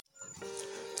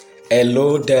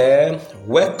Hello there,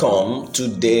 welcome to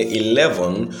day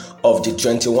 11 of the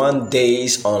 21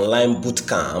 days online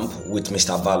bootcamp with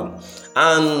MrValue.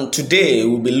 And today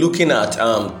we'll be looking at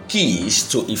keys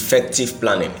to effective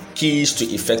planning.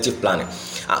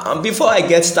 And before I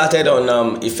get started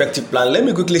on effective planning, let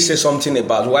me quickly say something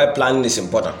about why planning is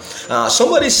important.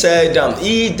 Somebody said,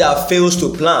 he that fails to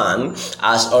plan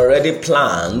has already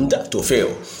planned to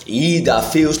fail. He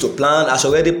that fails to plan has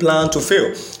already planned to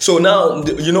fail. So now,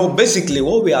 basically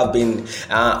what we have been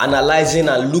analyzing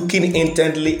and looking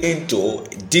intently into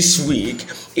this week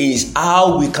is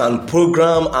how we can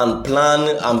program and plan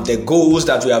the goals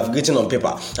that we have written on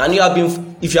paper. And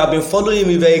if you have been following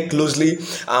me very closely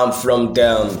from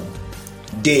the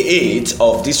day 8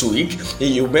 of this week,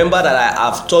 you remember that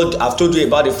I've told you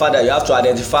about the fact that you have to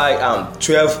identify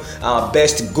 12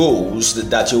 best goals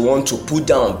that you want to put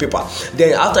down on paper.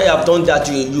 Then after you have done that,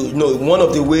 you know one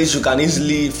of the ways you can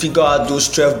easily figure out those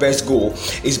 12 best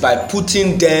goals is by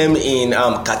putting them in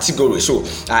categories. So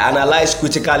I analyzed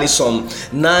critically some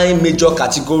 9 major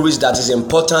categories that is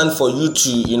important for you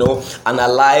to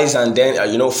analyze and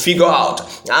then figure out.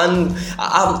 And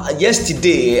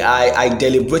yesterday I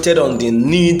deliberated on the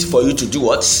need for you to do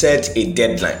what? Set a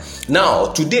deadline. Now,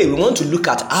 today we want to look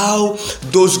at how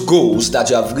those goals that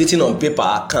you have written on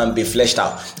paper can be fleshed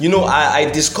out. I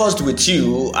discussed with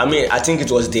you, I think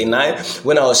it was day 9,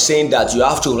 when I was saying that you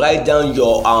have to write down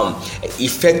your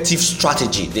effective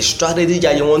strategy, the strategy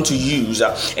that you want to use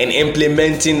in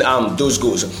implementing those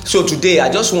goals. So today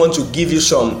I just want to give you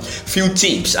some few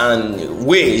tips and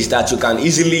ways that you can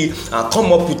easily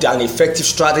come up with an effective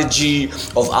strategy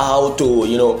of how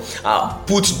to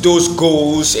put those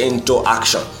goals into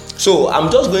action. So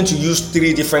I'm just going to use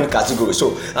 3 different categories.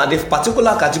 So the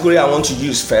particular category I want to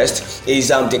use first is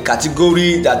the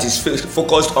category that is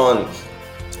focused on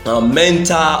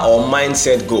mental or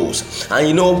mindset goals.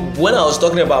 And when I was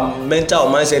talking about mental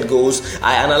or mindset goals,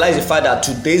 I analyzed the fact that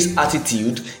today's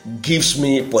attitude gives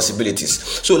me possibilities.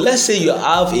 So let's say you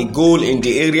have a goal in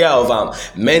the area of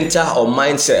mental or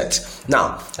mindset.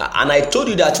 Now, and I told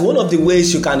you that one of the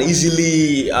ways you can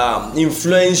easily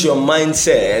influence your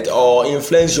mindset or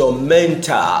influence your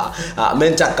mental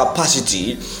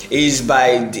capacity is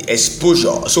by the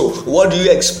exposure. So what do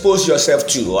you expose yourself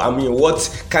to?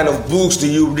 What kind of books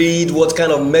do you read? What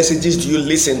kind of messages do you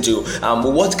listen to?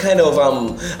 What kind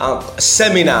of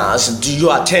seminars do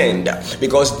you attend?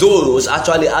 Because those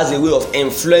actually has a way of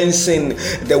influencing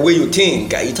the way you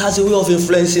think. It has a way of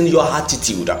influencing your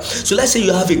attitude. So let's say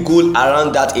you have a goal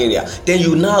around that area, then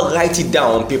you now write it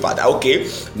down on paper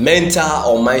that mental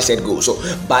or mindset goal. So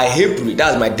by April,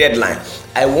 that's my deadline,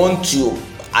 I want to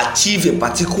achieve a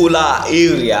particular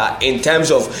area in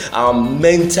terms of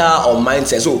mental or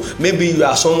mindset. So maybe you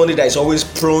are somebody that is always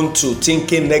prone to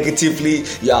thinking negatively.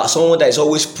 You are someone that is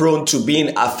always prone to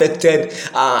being affected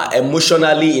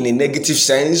emotionally in a negative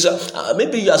sense.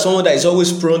 Maybe you are someone that is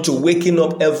always prone to waking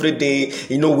up every day,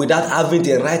 without having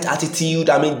the right attitude.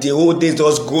 The whole day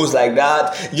just goes like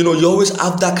that. You always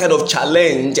have that kind of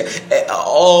challenge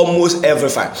almost every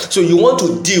time. So you want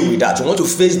to deal with that. You want to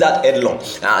face that headlong.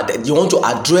 You want to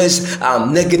address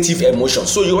negative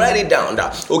emotions. So you write it down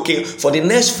that for the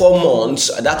next 4 months,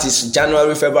 that is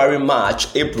January, February, March,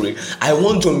 April, I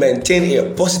want to maintain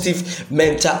a positive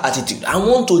mental attitude. I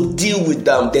want to deal with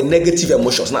the negative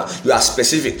emotions. Now you are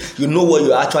specific, you know what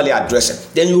you are actually addressing.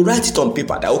 Then you write it on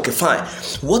paper that fine,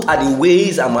 what are the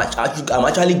ways I'm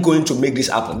actually going to make this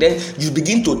happen? Then you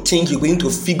begin to think, you begin to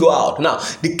figure out. Now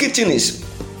the key thing is,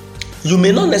 you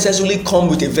may not necessarily come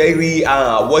with a very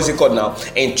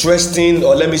interesting,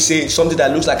 or let me say something that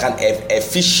looks like an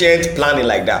efficient planning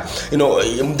like that.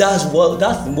 That's the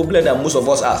problem that most of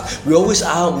us have. We always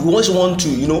want to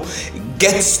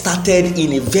get started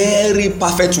in a very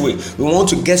perfect way. We want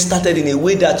to get started in a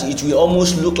way that it will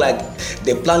almost look like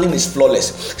the planning is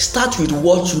flawless. Start with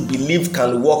what you believe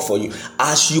can work for you.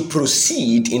 As you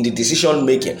proceed in the decision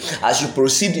making, as you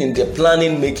proceed in the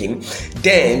planning making,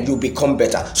 then you become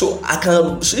better. So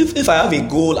if I have a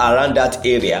goal around that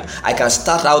area, I can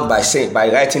start out by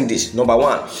writing this. Number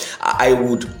 1, I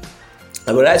will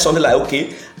write something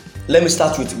like, let me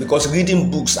start with, because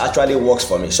reading books actually works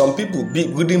for me. Some people,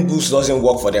 reading books doesn't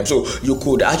work for them. So you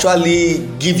could actually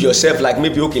give yourself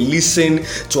listen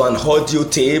to an audio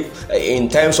tape in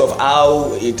terms of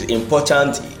how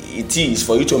important it is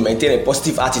for you to maintain a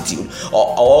positive attitude,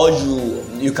 or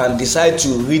you can decide to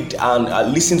read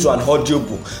and listen to an audio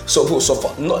book. So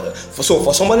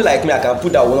for somebody like me, I can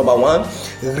put that number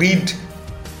 1, read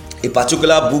a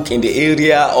particular book in the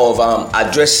area of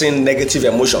addressing negative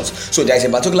emotions. So there is a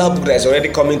particular book that is already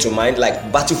coming to mind,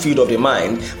 like Battlefield of the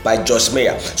Mind by Joyce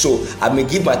Meyer. So I may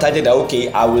give my target that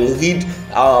okay, I will read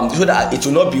so that it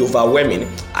will not be overwhelming.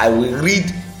 I will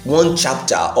read one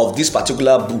chapter of this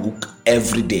particular book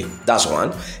every day. That's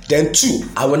one. Then two,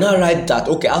 I will now write that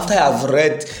okay, after I have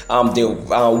read the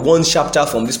one chapter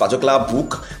from this particular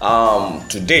book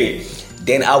today,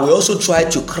 then I will also try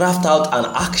to craft out an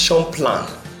action plan,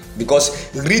 because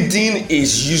reading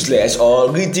is useless or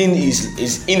reading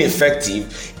is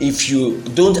ineffective if you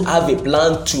don't have a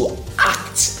plan to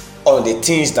act on the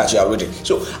things that you are reading.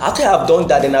 So after I have done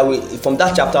that, then I will, from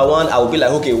that chapter 1, I will be like,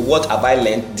 okay, what have I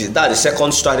learned? That's the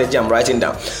second strategy I'm writing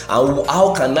down. And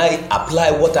how can I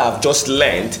apply what I have just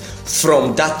learned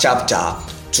from that chapter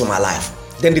to my life?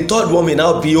 Then the third one may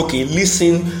now be, okay,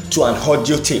 listen to an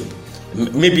audio tape.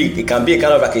 Maybe it can be a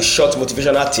kind of like a short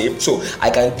motivational tape. So I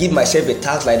can give myself a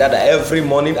task like that every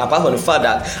morning. Apart from the fact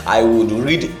that I would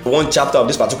read one chapter of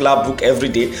this particular book every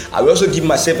day, I will also give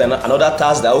myself another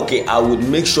task that okay, I would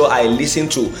make sure I listen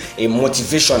to a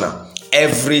motivational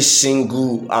every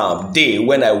single day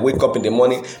when I wake up in the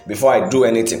morning before I do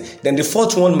anything. Then the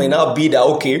fourth one may now be that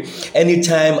okay,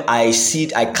 anytime I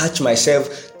catch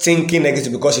myself thinking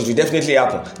negative, because it will definitely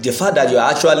happen. The fact that you're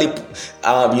actually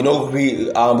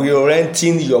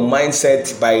reorienting your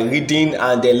mindset by reading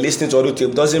and then listening to audio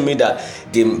tape doesn't mean that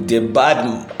the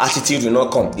bad attitude will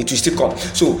not come. It will still come.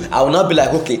 So I will not be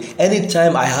like, okay,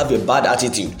 anytime I have a bad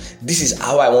attitude, this is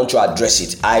how I want to address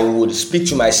it. I would speak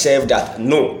to myself that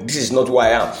no, this is not who I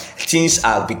am. Things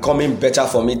are becoming better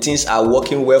for me. Things are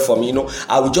working well for me.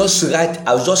 I will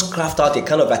just craft out a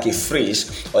kind of like a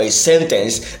phrase or a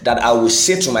sentence that I will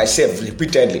say to myself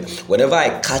repeatedly whenever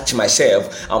I catch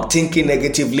myself thinking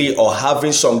negatively or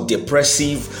having some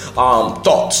depressive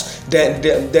thoughts. Then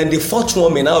the fourth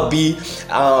one may now be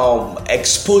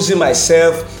exposing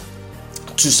myself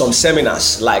to some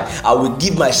seminars. Like I will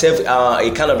give myself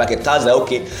a kind of like a task that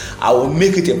okay, I will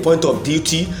make it a point of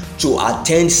duty to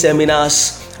attend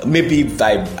seminars, maybe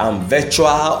by virtual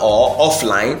or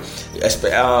offline,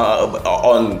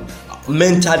 on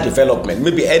mental development.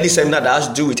 Maybe any seminar that has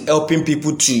to do with helping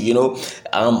people to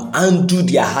undo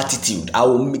their attitude. I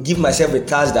will give myself a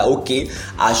task that okay,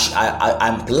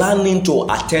 I'm planning to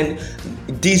attend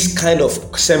this kind of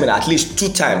seminar at least 2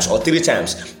 times or 3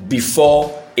 times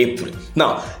before April.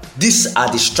 Now, these are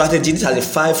the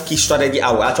 5 key strategies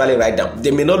I will actually write down.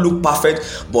 They may not look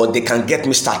perfect, but they can get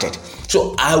me started.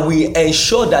 So I will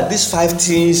ensure that these 5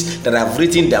 things that I've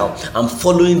written down, I'm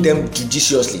following them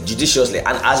judiciously.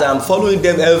 And as I'm following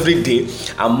them every day,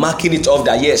 I'm marking it off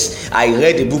that yes, I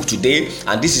read a book today,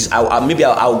 and this is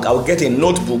I'll get a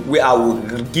notebook where I will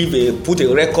put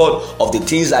a record of the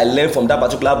things I learned from that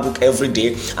particular book every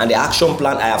day and the action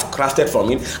plan I have crafted from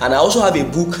it. And I also have a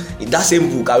book, in that same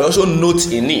book, I will also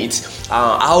note in it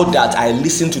how that I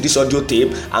listened to this audio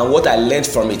tape and what I learned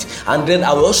from it. And then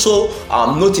I will also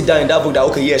note it down in that book that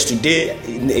okay, yes, today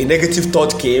a negative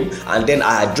thought came and then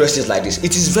I addressed it like this.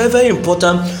 It is very, very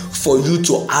important for you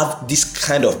to have this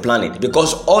kind of planning,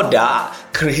 because order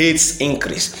creates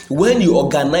increase. When you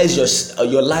organize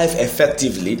your life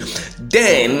effectively,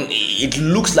 then it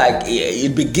looks like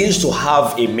it begins to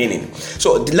have a meaning.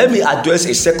 So let me address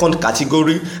a second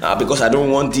category because I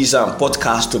don't want this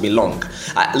podcast to be long.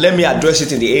 Let me address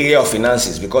it in the area of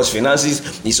finances, because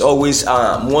finances is always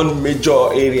one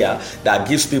major area that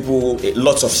gives people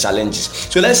lots of challenges.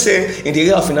 So let's say in the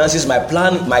area of finances, my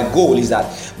goal is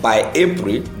that by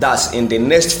April, that's in the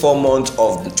next 4 months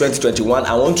of 2021,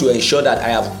 I want to ensure that I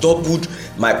have doubled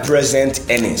my present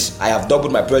earnings.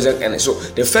 So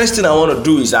the first thing I want to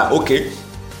do is that okay,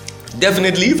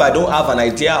 definitely if I don't have an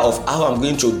idea of how I'm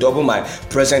going to double my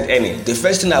present earning, the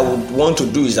first thing I would want to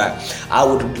do is that I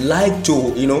would like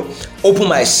to open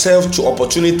myself to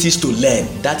opportunities to learn.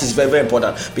 That is very, very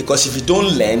important, because if you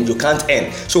don't learn, you can't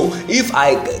earn. So if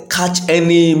I catch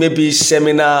any maybe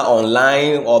seminar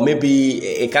online or maybe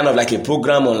a kind of like a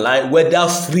program online, whether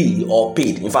free or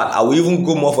paid, in fact I will even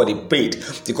go more for the paid,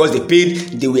 because the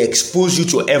paid, they will expose you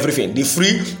to everything. The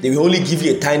free, they will only give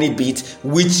you a tiny bit,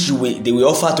 which they will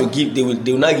offer to give. They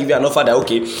will not give you an offer that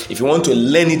okay, if you want to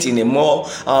learn it in a more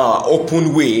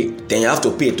open way, then you have to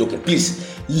pay a token.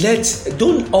 Please,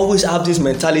 don't always have this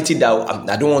mentality that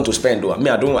I don't want to spend, or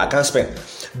I can't spend.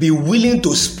 Be willing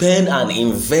to spend and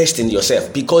invest in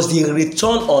yourself, because the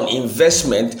return on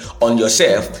investment on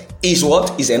yourself is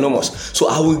enormous. So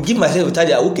I will give myself a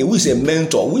target. Okay, who is a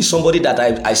mentor? Who is somebody that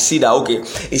I see that okay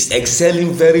is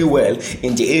excelling very well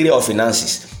in the area of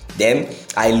finances? Then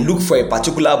I look for a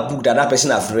particular book that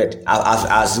person has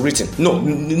written. No,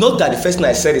 not that the first thing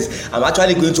I said is I'm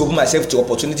actually going to open myself to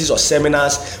opportunities or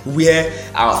seminars where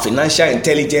our financial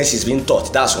intelligence is being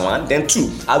taught. That's one. Then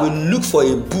two, I will look for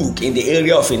a book in the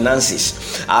area of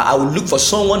finances. I will look for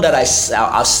someone that I've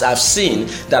seen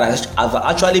that I've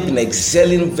actually been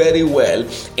excelling very well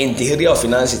in the area of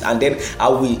finances, and then I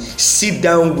will sit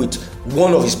down with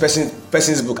one of his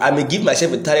person's book. I may give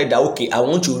myself a target that, okay, I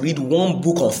want to read one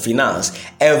book on finance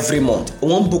every month.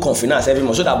 One book on finance every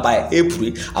month, so that by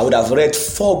April, I would have read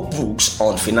 4 books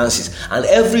on finances. And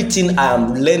everything I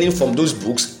am learning from those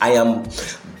books, I am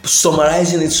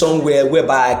summarizing it somewhere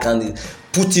whereby I can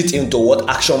put it into what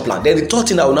action plan. Then the third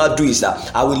thing I will now do is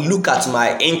that I will look at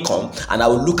my income and I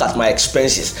will look at my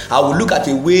expenses. I will look at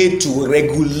a way to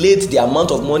regulate the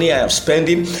amount of money I am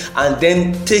spending and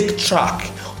then take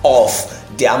track of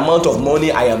the amount of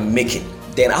money I am making.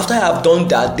 Then after I have done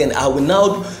that, then I will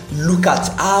now look at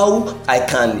how I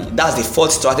can, that's the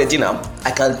fourth strategy now,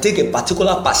 I can take a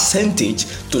particular percentage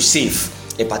to save.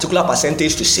 And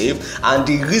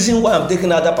the reason why I'm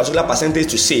taking out that particular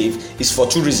percentage to save is for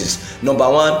 2 reasons. Number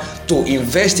one, to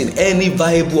invest in any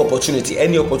viable opportunity.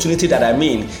 Any opportunity that I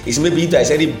mean is maybe if there is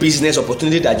any business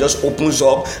opportunity that just opens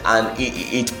up and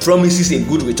it promises a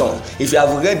good return. If you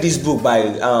have read this book by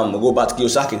Robert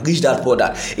Kiyosaki, Rich Dad Poor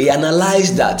Dad, he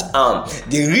analyzed that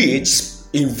the rich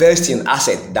invest in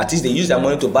asset, that is, they use their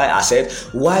money to buy asset,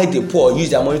 while the poor use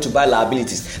their money to buy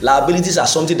liabilities. Liabilities are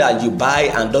something that you buy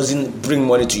and doesn't bring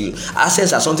money to you.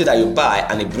 Assets are something that you buy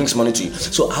and it brings money to you.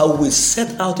 So I will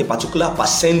set out a particular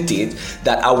percentage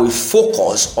that I will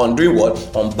focus on doing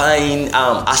what? On buying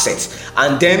assets.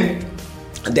 And then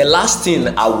the last thing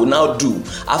I will now do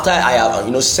after I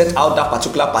have set out that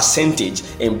particular percentage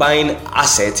in buying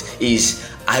assets is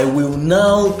I will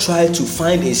now try to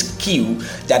find a skill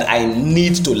that I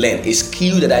need to learn.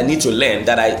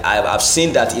 That I've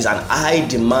seen that is an high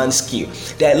demand skill.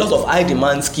 There are a lot of high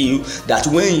demand skill that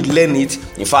when you learn it,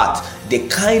 in fact, the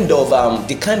kind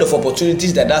of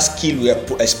opportunities that skill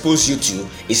will expose you to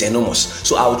is enormous.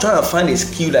 So I will try and find a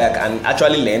skill that I can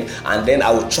actually learn, and then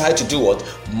I will try to do what?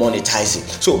 Monetize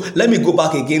it. So let me go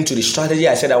back again to the strategy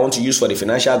I said I want to use for the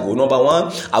financial goal. Number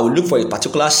one, I will look for a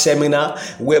particular seminar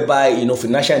whereby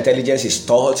financial intelligence is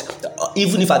taught.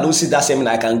 Even if I don't see that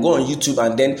seminar, I can go on YouTube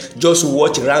and then just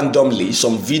watch randomly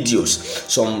some videos,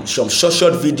 some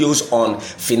short videos on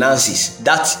finances.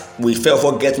 That will first of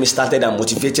all get me started and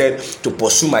motivated to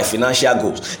pursue my financial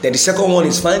goals. Then the second one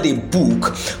is find a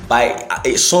book by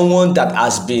someone that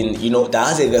has been, that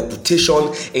has a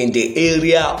reputation in the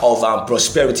area of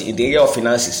prosperity, in the area of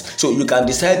finances. So you can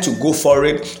decide to go for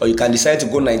it, or you can decide to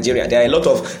go Nigeria. There are a lot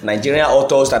of Nigerian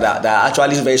authors that are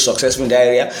actually very successful in that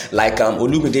area, like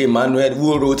Olumide Emmanuel,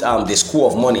 who wrote The School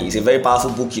of Money. It's a very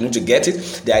powerful book. You need to get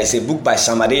it. There is a book by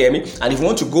Sam Adeyemi, and if you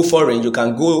want to go for it, you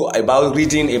can go about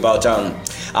reading about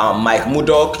Mike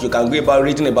Murdoch. You can go about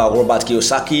reading about Robert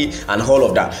Kiyosaki and all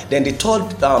of that. Then the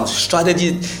third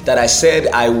strategy that I said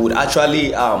I would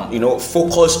actually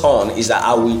focus on is that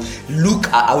I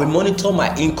will monitor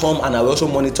my income and I will also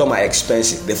monitor my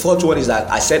expenses. The fourth one is that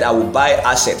I said I will buy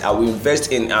assets. I will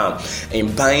invest in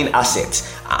buying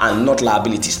assets and not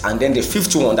liabilities. And then the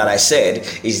fifth one that I said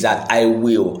is that I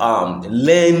will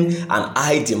learn an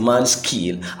high demand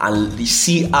skill and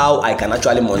see how I can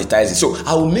actually monetize it. So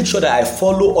I will make sure that I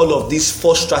follow all of these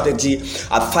 5 strategies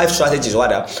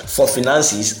for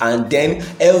finances, and then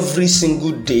every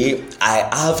single day I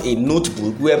have a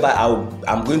notebook whereby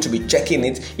I'm going to be checking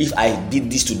it if I did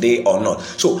this today or not.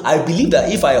 So I believe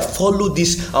that if I follow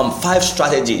these 5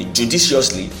 strategies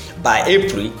judiciously, by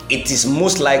April, it is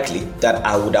most likely that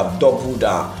I would have doubled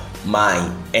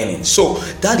my earnings. So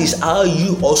that is how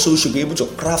you also should be able to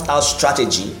craft out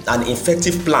strategy and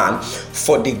effective plan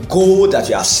for the goal that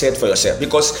you have set for yourself.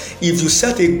 Because if you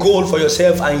set a goal for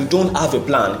yourself and you don't have a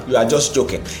plan, you are just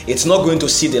joking. It's not going to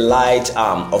see the light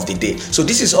of the day. So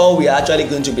this is all we are actually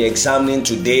going to be examining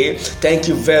today. Thank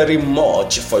you very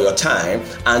much for your time,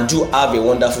 and do have a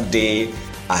wonderful day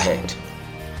ahead.